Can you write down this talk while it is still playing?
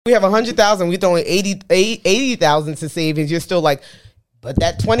We have 100,000. We throwing 80,000 to savings. You're still like, but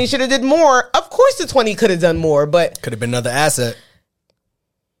that 20 should have did more. Of course, the 20 could have done more, but could have been another asset.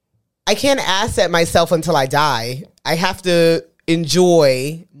 I can't asset myself until I die. I have to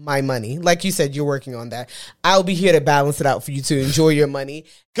enjoy my money. Like you said, you're working on that. I'll be here to balance it out for you to enjoy your money.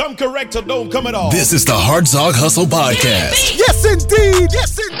 Come correct or don't come at all. This is the Hartzog Hustle Podcast. Yes, indeed.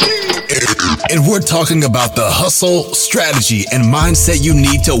 Yes, indeed. And we're talking about the hustle, strategy, and mindset you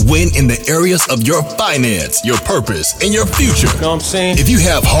need to win in the areas of your finance, your purpose, and your future. Know what I'm saying? If you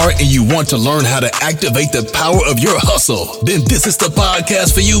have heart and you want to learn how to activate the power of your hustle, then this is the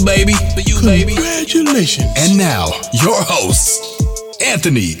podcast for you, baby. For you, baby. Congratulations. And now, your hosts,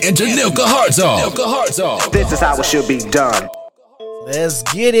 Anthony and Janilka Hartzog. This is how it should be done. Let's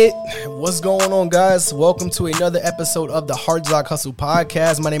get it. What's going on, guys? Welcome to another episode of the Hartzog Hustle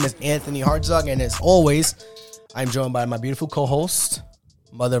Podcast. My name is Anthony Hartzog, and as always, I'm joined by my beautiful co-host,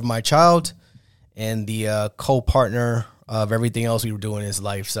 mother of my child, and the co-partner of everything else we were doing in his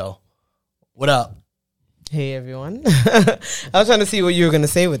life. So, what up? Hey, everyone. I was trying to see what you were going to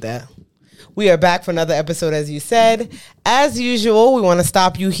say with that. We are back for another episode, as you said. As usual, we want to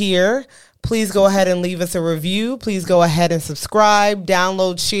stop you here. Please go ahead and leave us a review. Please go ahead and subscribe,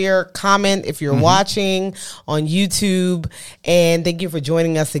 download, share, comment if you're watching on YouTube. And thank you for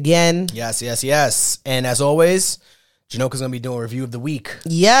joining us again. Yes. And as always, Janilka's going to be doing a review of the week.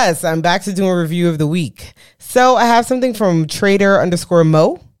 Yes, I'm back to doing a review of the week. So I have something from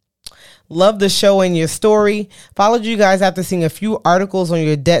Trader_Mo. Love the show and your story. Followed you guys after seeing a few articles on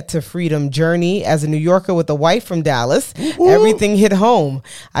your debt to freedom journey. As a New Yorker with a wife from Dallas, everything hit home.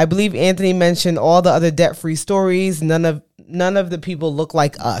 I believe Anthony mentioned all the other debt-free stories. None of the people look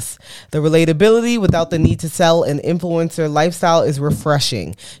like us. The relatability without the need to sell an influencer lifestyle is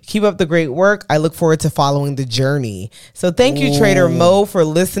refreshing. Keep up the great work. I look forward to following the journey. So thank you, Trader Mo, for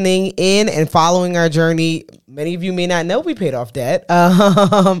listening in and following our journey. Many of you may not know we paid off debt.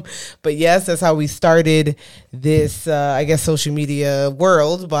 But yes, that's how we started this, social media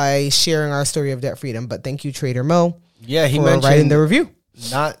world, by sharing our story of debt freedom. But thank you, Trader Mo, he for mentioned writing the review.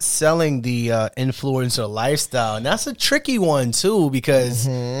 Not selling the influencer lifestyle. And that's a tricky one, too, because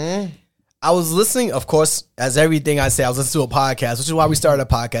I was listening, of course, as everything I say, I was listening to a podcast, which is why we started a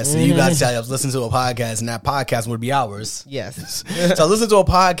podcast. So you guys tell you I was listening to a podcast, and that podcast would be ours. Yes. So I listened to a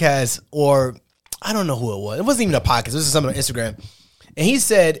podcast, or I don't know who it was. It wasn't even a podcast. It was just something on Instagram. And he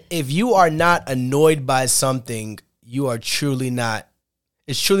said, if you are not annoyed by something, you are truly not,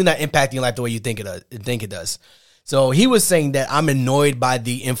 it's truly not impacting your life the way you think it does. So he was saying that I'm annoyed by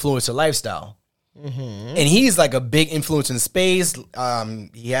the influencer lifestyle. And he's like a big influencer in space.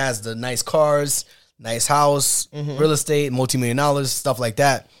 He has the nice cars, nice house, real estate, multi-million-dollar, stuff like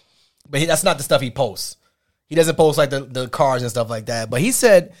that. But that's not the stuff he posts. He doesn't post like the cars and stuff like that. But he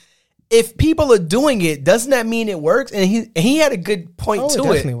said, if people are doing it, doesn't that mean it works? And he had a good point to it. It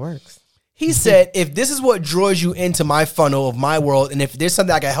definitely works. He said, if this is what draws you into my funnel of my world, and if there's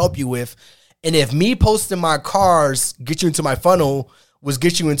something I can help you with, and if me posting my cars get you into my funnel was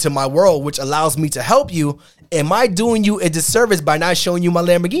get you into my world, which allows me to help you, am I doing you a disservice by not showing you my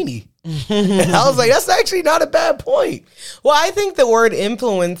Lamborghini? And I was like, that's actually not a bad point. Well, I think the word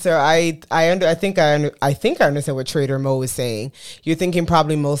influencer, I think I understand what Trader Mo is saying. You're thinking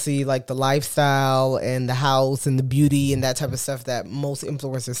probably mostly like the lifestyle and the house and the beauty and that type of stuff that most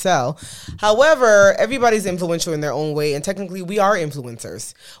influencers sell. However, everybody's influential in their own way, and technically we are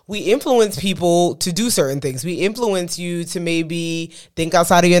influencers. We influence people to do certain things. We influence you to maybe think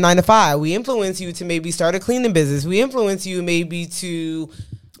outside of your 9 to 5. We influence you to maybe start a cleaning business. We influence you maybe to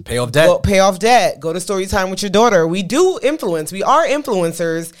pay off debt. Go to story time with your daughter. We do influence. We are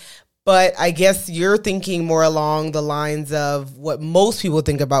influencers, but I guess you're thinking more along the lines of what most people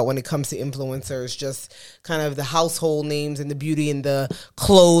think about when it comes to influencers, just kind of the household names and the beauty and the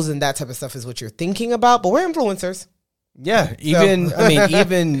clothes and that type of stuff is what you're thinking about. But we're influencers. Yeah,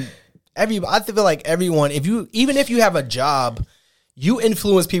 I feel like everyone, even if you have a job, you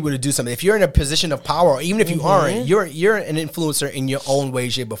influence people to do something. If you're in a position of power, or even if you aren't, you're an influencer in your own way,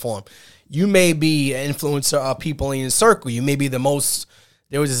 shape, or form. You may be an influencer of people in your circle. You may be the most.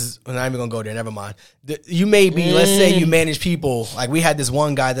 I'm not even gonna go there. Never mind. You may be. Let's say you manage people. Like we had this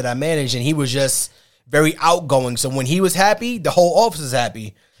one guy that I managed, and he was just very outgoing. So when he was happy, the whole office was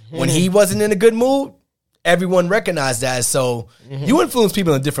happy. When he wasn't in a good mood, everyone recognized that. So you influence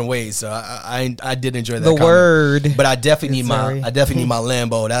people in different ways. So I did enjoy that. Word, but I definitely need my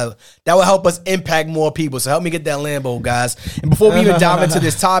Lambo. That will help us impact more people. So help me get that Lambo, guys. And before we even dive into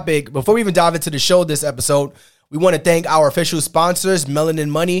this topic, before we even dive into the show this episode, we want to thank our official sponsors, Melanin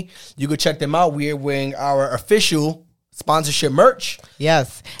Money. You can check them out. We are wearing our official sponsorship merch.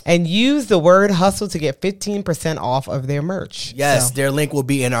 Yes. And use the word hustle to get 15% off of their merch. Yes, So, their link will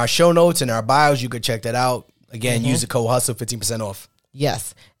be in our show notes, in our bios. You could check that out. Again, use the code HUSTLE, 15% off.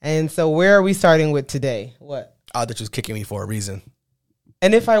 yes. And so where are we starting with today? What? Oh, that was kicking me for a reason.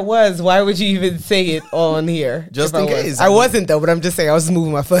 And if I was, why would you even say it on here? Just If in I was? case. I wasn't, though, but I'm just saying I was just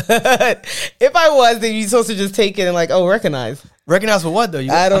moving my foot. If I was, then you're supposed to just take it and like, oh, recognize. Recognize for what, though?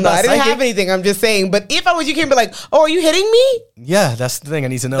 I don't I'm know. not I didn't psychic. have anything. I'm just saying. But if I was, you can't be like, oh, are you hitting me? Yeah, that's the thing I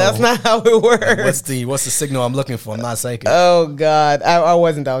need to know. That's not how it works. What's the signal I'm looking for? I'm not psychic. Oh, God. I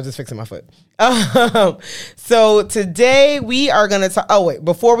wasn't. I was just fixing my foot. So today we are going to talk. Oh, wait.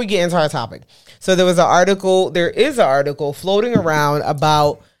 Before we get into our topic. So there is an article floating around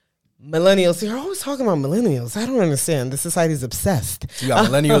about millennials. They're always talking about millennials. I don't understand. The society's obsessed. You got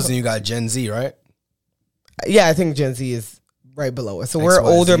millennials and you got Gen Z, right? Yeah, I think Gen Z is right below us. So we're XYZ.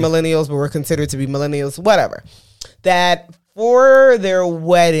 older millennials, but we're considered to be millennials, whatever. That for their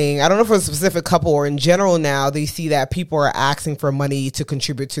wedding, I don't know if it's a specific couple or in general now, they see that people are asking for money to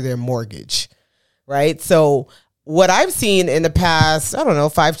contribute to their mortgage, right? So what I've seen in the past, I don't know,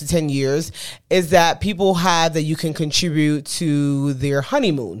 5 to 10 years, is that people have that you can contribute to their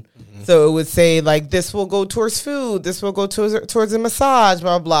honeymoon. So it would say like, this will go towards food, this will go towards a massage,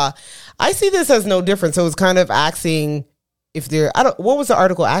 blah, blah. I see this as no different. So it's kind of asking if they're, what was the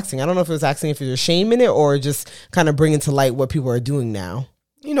article asking? I don't know if it was asking if there's shame in it or just kind of bringing to light what people are doing now.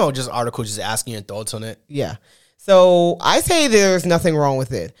 You know, just article, just asking your thoughts on it. Yeah. So I say there's nothing wrong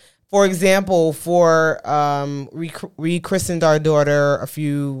with it. For example, we christened our daughter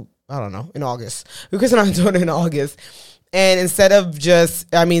in August. We christened our daughter in August. And instead of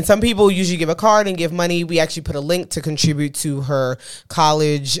some people usually give a card and give money. We actually put a link to contribute to her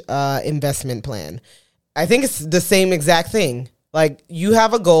college investment plan. I think it's the same exact thing. Like, you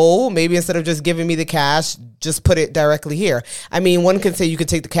have a goal. Maybe instead of just giving me the cash, just put it directly here. I mean, one can say you could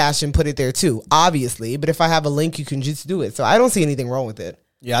take the cash and put it there too, obviously. But if I have a link, you can just do it. So I don't see anything wrong with it.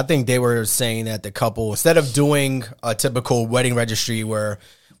 Yeah, I think they were saying that the couple, instead of doing a typical wedding registry where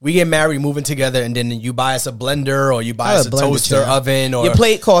we get married, moving together, and then you buy us a blender or you buy us a toaster oven, or your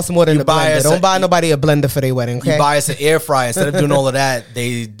plate costs more than a blender. Don't buy nobody a blender for their wedding. Okay? You buy us an air fryer. Instead of doing all of that,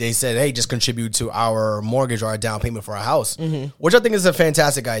 they said, hey, just contribute to our mortgage or our down payment for our house, which I think is a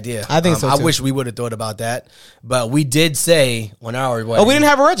fantastic idea. I think so too. I wish we would have thought about that, but we did say on our wedding. Oh, we didn't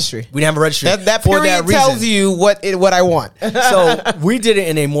have a registry. We didn't have a registry. That period tells you what I want. So we did it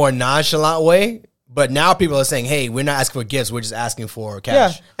in a more nonchalant way. But now people are saying, hey, we're not asking for gifts. We're just asking for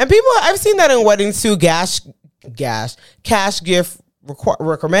cash. Yeah. And people, I've seen that in weddings too. Cash gift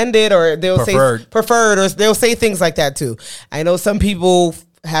recommended, or they'll Preferred. say preferred, or they'll say things like that too. I know some people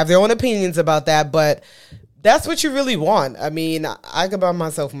have their own opinions about that, but that's what you really want. I mean, I could buy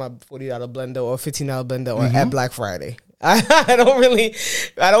myself my $40 blender or $15 blender or at Black Friday. I don't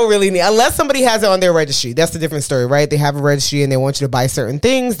really need, unless somebody has it on their registry. That's a different story, right? They have a registry and they want you to buy certain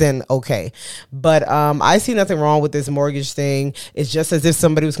things, then okay. But I see nothing wrong with this mortgage thing. It's just as if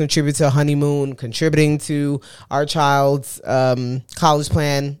somebody was contributing to a honeymoon, contributing to our child's college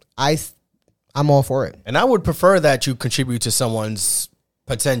plan. I'm all for it. And I would prefer that you contribute to someone's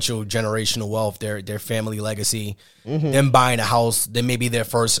potential generational wealth, their family legacy, them buying a house, then maybe they're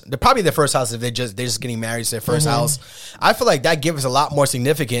probably their first house if they're just getting married to their first house. I feel like that gift is a lot more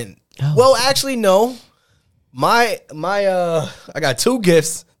significant. Oh. Well, actually, no. I got two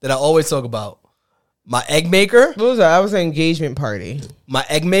gifts that I always talk about. My egg maker. What was that? I was an engagement party. My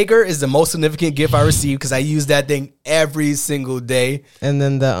egg maker is the most significant gift I received because I use that thing every single day. And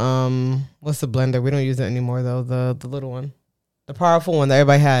then the what's the blender? We don't use it anymore though. The little one. The powerful one that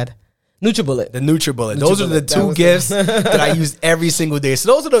everybody had. NutriBullet. The NutriBullet. Those are the two gifts that I use every single day. So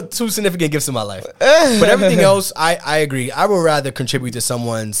those are the two significant gifts in my life. But everything else, I agree. I would rather contribute to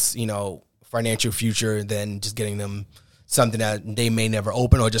someone's, financial future than just getting them something that they may never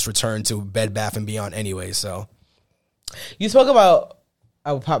open or just return to Bed Bath & Beyond anyway. So you spoke about,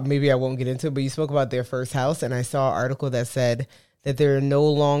 maybe I won't get into it, but you spoke about their first house, and I saw an article that said that there no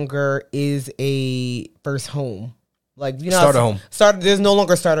longer is a first home. Like, starter home. There's no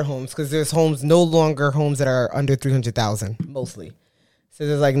longer starter homes because there's no longer homes that are under 300,000 mostly. So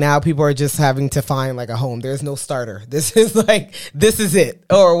there's like now people are just having to find like a home. There's no starter. This is it,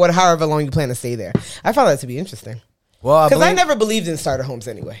 or however long you plan to stay there. I found that to be interesting. Well, because I never believed in starter homes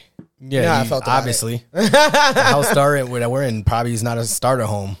anyway. Yeah, I felt obviously. The house starter that we're in probably is not a starter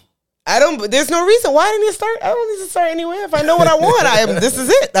home. There's no reason why I didn't start. I don't need to start anywhere. If I know what I want, this is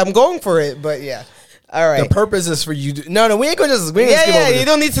it. I'm going for it. But yeah. All right. The purpose is for you. No, we ain't gonna just. We ain't yeah, skip over this. You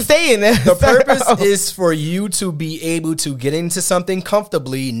don't need to stay in there. The purpose is for you to be able to get into something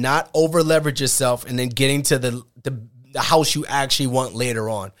comfortably, not over leverage yourself, and then getting to the the house you actually want later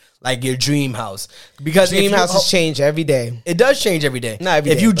on, like your dream house. Because Dream houses change every day. it does change every day. Not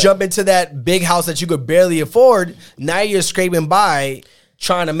every if day, you but- jump into that big house that you could barely afford, now you're scraping by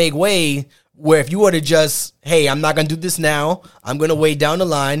trying to make way. Where if you were to just, hey, I'm not going to do this now. I'm going to wait down the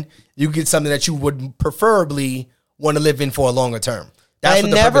line. You get something that you would preferably want to live in for a longer term. I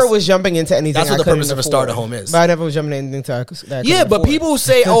never was jumping into anything. That's what I the couldn't purpose of a afford. starter home is. But I never was jumping into anything that I couldn't Yeah, but afford. people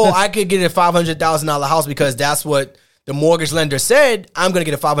say, oh, I could get a $500,000 house because that's what the mortgage lender said. I'm going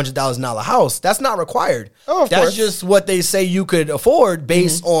to get a $500,000 house. That's not required. Oh, of that's course. just what they say you could afford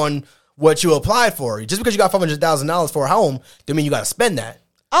based on what you applied for. Just because you got $500,000 for a home, don't mean you got to spend that.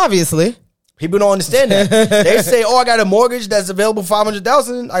 Obviously. People don't understand that. They say, "Oh, I got a mortgage that's available for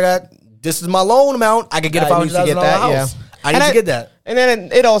 $500,000. This is my loan amount. I could get a I need to get $500,000 that, house. yeah. I need to get that." And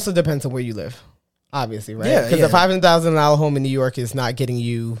then it also depends on where you live, obviously, right? Yeah, Because yeah. a $500,000 home in New York is not getting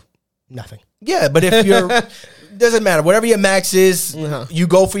you nothing. Yeah, but if you're, doesn't matter. Whatever your max is, you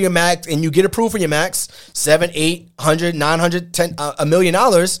go for your max and you get approved for your max, $700,000, $800,000, $900,000, $1 million,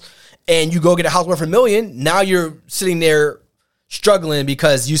 and you go get a house worth $1 million. Now you're sitting there struggling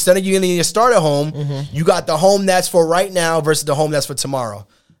because you instead of you getting your starter home, you got the home that's for right now versus the home that's for tomorrow.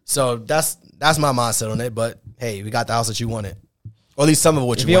 So that's my mindset on it. But hey, we got the house that you wanted, or at least some of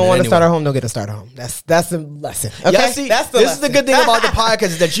what If you you don't want wanted. a starter home, don't get a starter home. That's the lesson. Okay, Yeah, see, that's this is the good thing about the podcast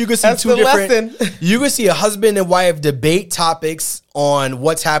is that you can see That's two the different. lesson. You can see a husband and wife debate topics on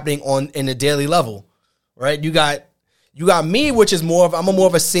what's happening in the daily level, right? You got me, which is more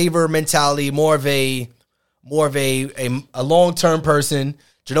of a saver mentality, more of a long term person.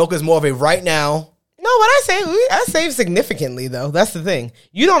 Janoka's more of a right now. No, what I save significantly though. That's the thing.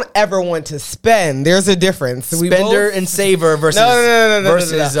 You don't ever want to spend. There's a difference. Spender and saver versus No.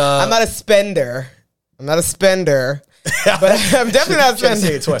 versus. I'm not a spender. I'm not a spender. But I'm definitely not a Trying to say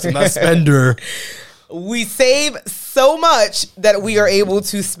spender. it twice. I'm not a spender. We save so much that we are able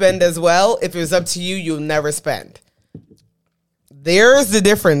to spend as well. If it was up to you, you'll never spend. There's the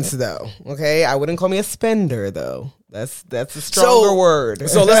difference, though. Okay, I wouldn't call me a spender, though. That's a stronger word.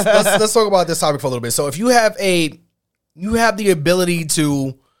 So let's talk about this topic for a little bit. So if you have the ability to,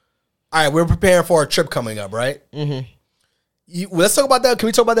 all right, we're preparing for a trip coming up, right? Mm-hmm. Let's talk about that. Can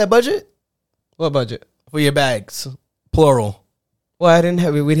we talk about that budget What budget? for your bags, plural? Well,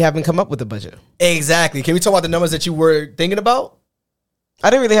 we haven't come up with a budget. Exactly. Can we talk about the numbers that you were thinking about? I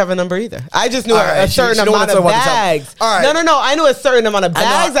didn't really have a number either. I just knew All right, a certain she don't wanna amount of talk about the bags. top. All right. No. I knew a certain amount of I know-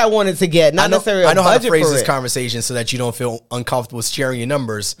 bags I wanted to get, not necessarily I a know how to budget phrase for this it. conversation so that you don't feel uncomfortable sharing your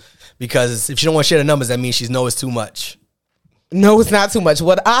numbers, because if she don't want to share the numbers, that means she knows it's too much. No, it's not too much.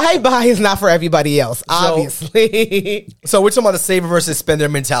 What I buy is not for everybody else, obviously. So we're talking about the saver versus spender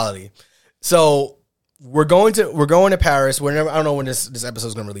mentality. So we're going to Paris. I don't know when this episode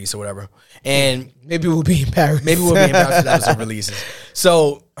is going to release or whatever. And Maybe we'll be in Paris. maybe we'll be in Paris when the episode releases.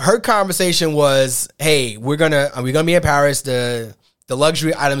 So her conversation was, "Hey, we're gonna be in Paris. The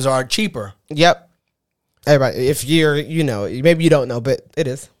luxury items are cheaper." Yep. Everybody, if you're, maybe you don't know, but it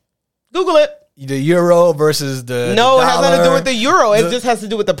is. Google it. The euro versus the No, it has nothing to do dollar. with the euro. It just has to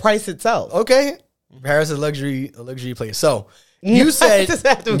do with the price itself. Okay, Paris is a luxury place. So you No, said it doesn't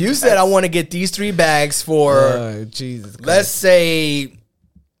have to be I want to get these 3 bags for. Oh, Jesus Christ. Let's say,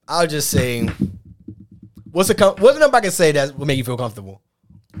 I'll just say, what's the number I can say that will make you feel comfortable?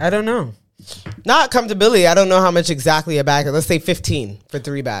 I don't know. Not comfortability. I don't know how much exactly a bag is. Let's say 15 for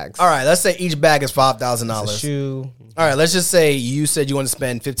 3 bags. All right, let's say each bag is $5,000. Shoe. All right, let's just say you said you want to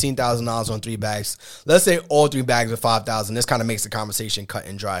spend $15,000 on 3 bags. Let's say all 3 bags are $5,000. This kind of makes the conversation cut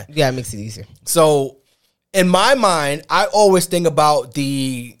and dry. Yeah, it makes it easier. So, in my mind, I always think about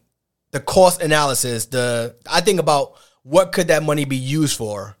the cost analysis. I think about what could that money be used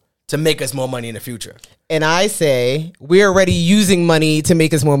for to make us more money in the future. And I say we're already using money to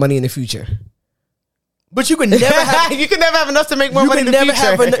make us more money in the future. But you can never have You can never have enough to make more you money in can the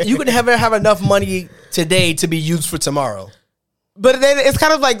never future. you can never have enough money today to be used for tomorrow. But then it's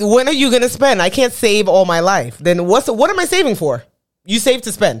kind of like, when are you going to spend? I can't save all my life. Then what am I saving for? You save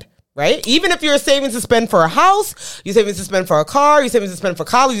to spend, right? Even if you're saving to spend for a house, you're saving to spend for a car, you're saving to spend for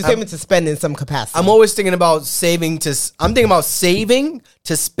college, you're saving to spend in some capacity. I'm always thinking about saving to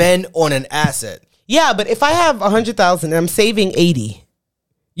spend on an asset. Yeah, but if I have 100,000 and I'm saving 80,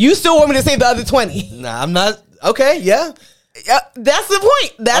 you still want me to save the other 20? Nah, I'm not. Okay, yeah. Yeah, that's the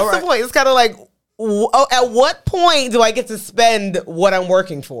point. That's All right. the point. It's kind of like, at what point do I get to spend what I'm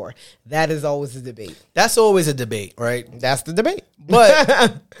working for? That is always a debate. That's always a debate, right? That's the debate.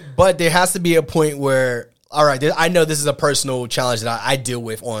 But there has to be a point where, all right, I know this is a personal challenge that I deal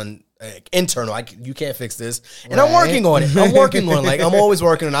with on internal. You can't fix this. And I'm working on it. Like, I'm always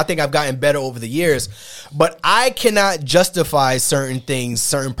working on it. I think I've gotten better over the years. But I cannot justify certain things,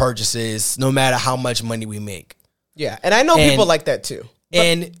 certain purchases, no matter how much money we make. Yeah. And I know people like that too.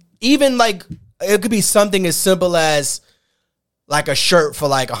 And even like, it could be something as simple as like a shirt for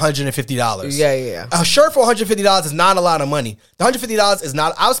like $150. Yeah. A shirt for $150 is not a lot of money. The $150 is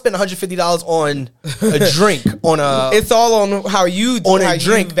not. I'll spend $150 on a drink, It's all on how you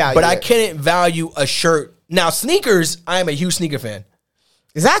drink, value but I it. can't value a shirt. Now, sneakers, I am a huge sneaker fan.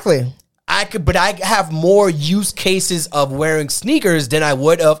 Exactly. But I have more use cases of wearing sneakers than I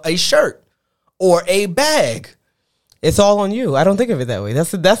would of a shirt or a bag. It's all on you. I don't think of it that way.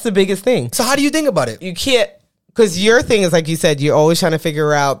 That's the biggest thing. So how do you think about it? You can't, because your thing is, like you said, you're always trying to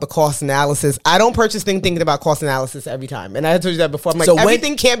figure out the cost analysis. I don't purchase things thinking about cost analysis every time. And I told you that before. I'm like,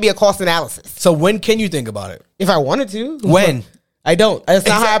 everything can't be a cost analysis. So when can you think about it? If I wanted to. When? I don't. That's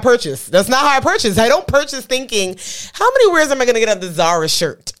not how I purchase. That's not how I purchase. I don't purchase thinking, how many wears am I going to get on the Zara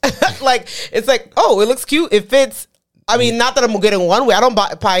shirt? Like, it's like, oh, it looks cute. It fits. I mean, not that I'm getting one wear. I don't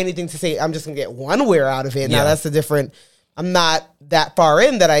buy anything to say I'm just going to get one wear out of it. Now, that's a different. I'm not that far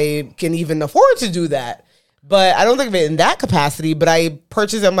in that I can even afford to do that. But I don't think of it in that capacity. But I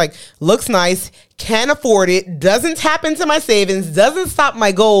purchase it. I'm like, looks nice, can afford it, doesn't tap into my savings, doesn't stop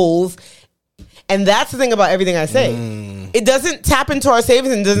my goals. And that's the thing about everything I say. It doesn't tap into our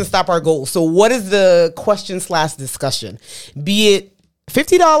savings and doesn't stop our goals. So what is the question/discussion? Be it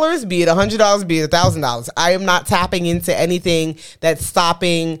 $50, be it $100, be it $1,000. I am not tapping into anything that's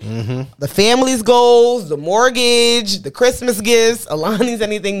stopping the family's goals, the mortgage, the Christmas gifts, Alani's,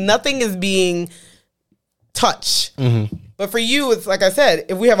 anything. Nothing is being touched. But for you, it's like I said,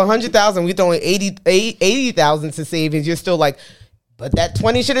 if we have 100,000, we throwing 80,000 to savings. You're still like, but that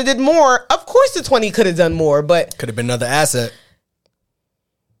 20 should have did more. Of course, the 20 could have done more, but could have been another asset.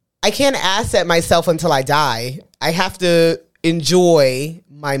 I can't asset myself until I die. I have to enjoy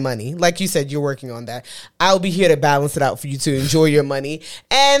my money. Like you said, you're working on that. I'll be here to balance it out for you to enjoy your money,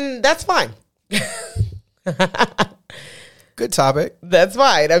 and that's fine. Good topic. That's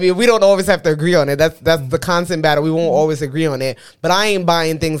fine. I mean, we don't always have to agree on it. That's the constant battle. We won't always agree on it. But I ain't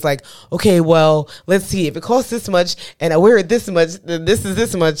buying things like, okay, well, let's see. If it costs this much and I wear it this much, then this is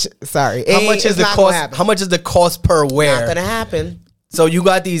this much. Sorry. How much is the cost? How much is the cost per wear? Not gonna happen. So you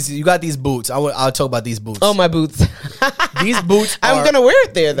got these boots. I'll talk about these boots. Oh, my boots. These boots I'm gonna wear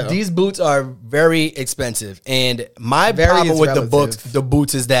it there though. These boots are very expensive. And my problem with the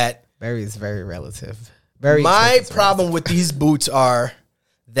boots is that very is very relative. My problem with these boots are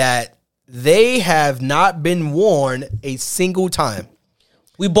that they have not been worn a single time.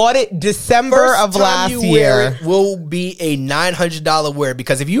 We bought it December of last year. Wear it will be a $900 wear,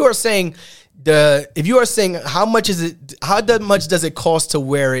 because if you are saying how much is it, how much does it cost to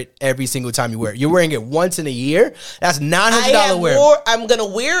wear it every single time you wear it? You're wearing it once in a year. That's $900 wear. I'm gonna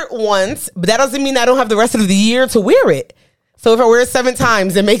wear it once, but that doesn't mean I don't have the rest of the year to wear it. So if I wear it 7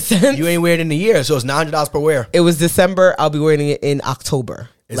 times, it makes sense. You ain't wear it in a year, so it's $900 per wear. It was December. I'll be wearing it in October.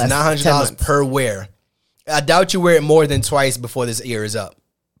 It's $900 per wear. I doubt you wear it more than twice before this year is up.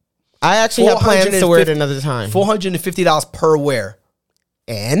 I actually have plans to wear it another time. $450 per wear.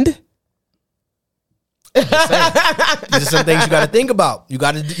 And? These are some things you got to think about. You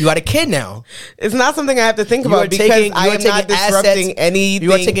got a kid now. It's not something I have to think about because I am not disrupting anything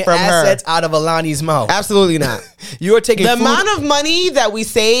You are taking from assets her. Out of Alani's mouth. Absolutely not. You are taking the amount of money that we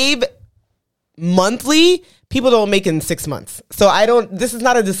save monthly, people don't make in 6 months. So this is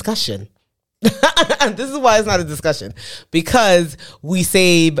not a discussion. This is why it's not a discussion, because we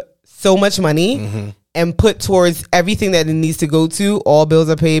save so much money and put towards everything that it needs to go to. All bills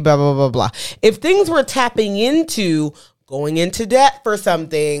are paid, blah, blah, blah, blah. If things were tapping into going into debt for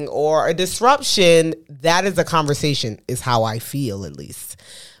something or a disruption, that is a conversation, is how I feel at least.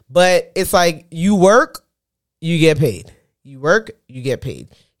 But it's like, you work, you get paid. You work, you get paid.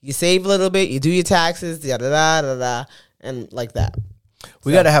 You save a little bit, you do your taxes, da da da da da, and like that.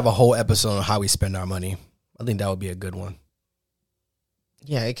 We got to have a whole episode on how we spend our money. I think that would be a good one.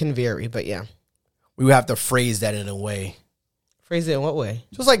 Yeah, it can vary, but yeah. We would have to phrase that in a way. Phrase it in what way?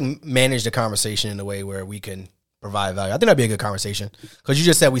 Just like manage the conversation in a way where we can provide value. I think that'd be a good conversation, because you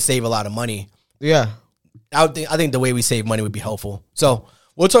just said we save a lot of money. Yeah. I think the way we save money would be helpful. So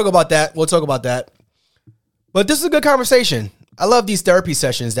we'll talk about that. But this is a good conversation. I love these therapy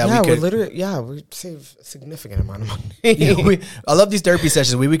sessions that we could. We save a significant amount of money. I love these therapy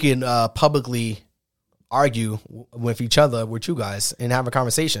sessions where we can publicly argue with each other, with you guys, and have a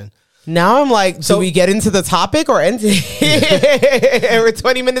conversation. Now I'm like, do we get into the topic or end it? We're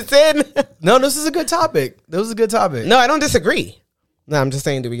 20 minutes in. No, this is a good topic. No, I don't disagree. No, I'm just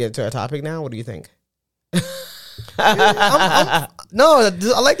saying, do we get to our topic now? What do you think? I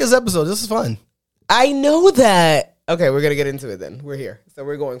like this episode. This is fun. I know that. Okay, we're going to get into it then. We're here. So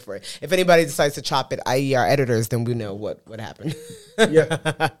we're going for it. If anybody decides to chop it, i.e. our editors, then we know what happened.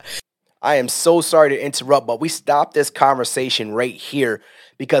 Yeah. I am so sorry to interrupt, but we stopped this conversation right here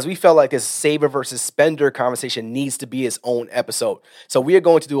because we felt like this saver versus spender conversation needs to be its own episode. So we are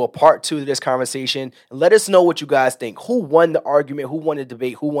going to do a part 2 to this conversation. Let us know what you guys think. Who won the argument? Who won the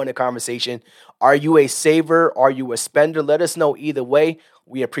debate? Who won the conversation? Are you a saver? Are you a spender? Let us know either way.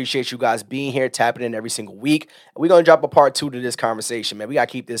 We appreciate you guys being here, tapping in every single week. We're going to drop a part 2 to this conversation, man. We got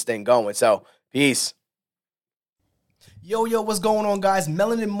to keep this thing going. So peace. Yo, what's going on, guys?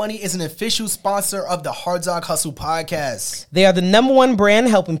 Melanin Money is an official sponsor of the Hard Dog Hustle podcast. They are the #1 brand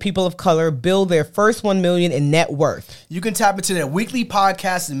helping people of color build their first $1 million in net worth. You can tap into their weekly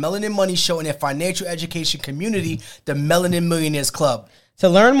podcast, the Melanin Money Show, and their financial education community, the Melanin Millionaires Club. To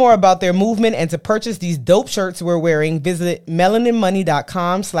learn more about their movement and to purchase these dope shirts we're wearing, visit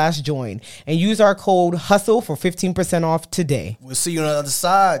melaninmoney.com/join and use our code HUSTLE for 15% off today. We'll see you on the other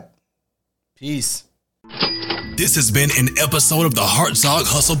side. Peace. This has been an episode of the Hard Dog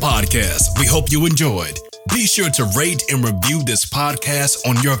Hustle podcast. We hope you enjoyed. Be sure to rate and review this podcast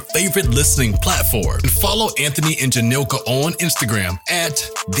on your favorite listening platform. And follow Anthony and Janilka on Instagram at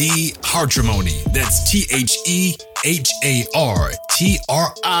The Hartrimony. That's TheHartrimony.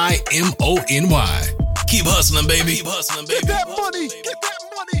 Keep hustling, baby. Keep hustling, baby. Get that money. Get that